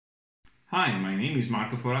Hi, my name is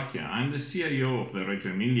Marco Foracchia. I'm the CIO of the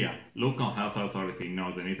Reggio Emilia local health authority in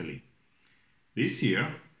northern Italy. This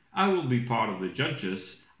year, I will be part of the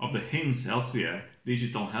judges of the HIMSS-Elsevier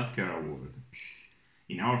Digital Healthcare Award.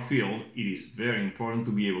 In our field, it is very important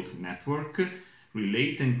to be able to network,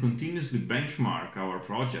 relate and continuously benchmark our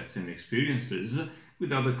projects and experiences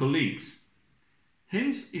with other colleagues.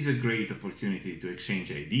 HIMSS is a great opportunity to exchange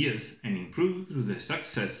ideas and improve through the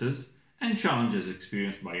successes and challenges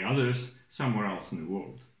experienced by others somewhere else in the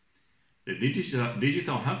world. The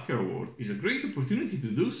Digital Healthcare Award is a great opportunity to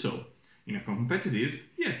do so in a competitive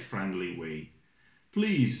yet friendly way.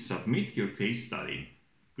 Please submit your case study.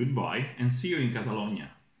 Goodbye and see you in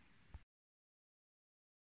Catalonia.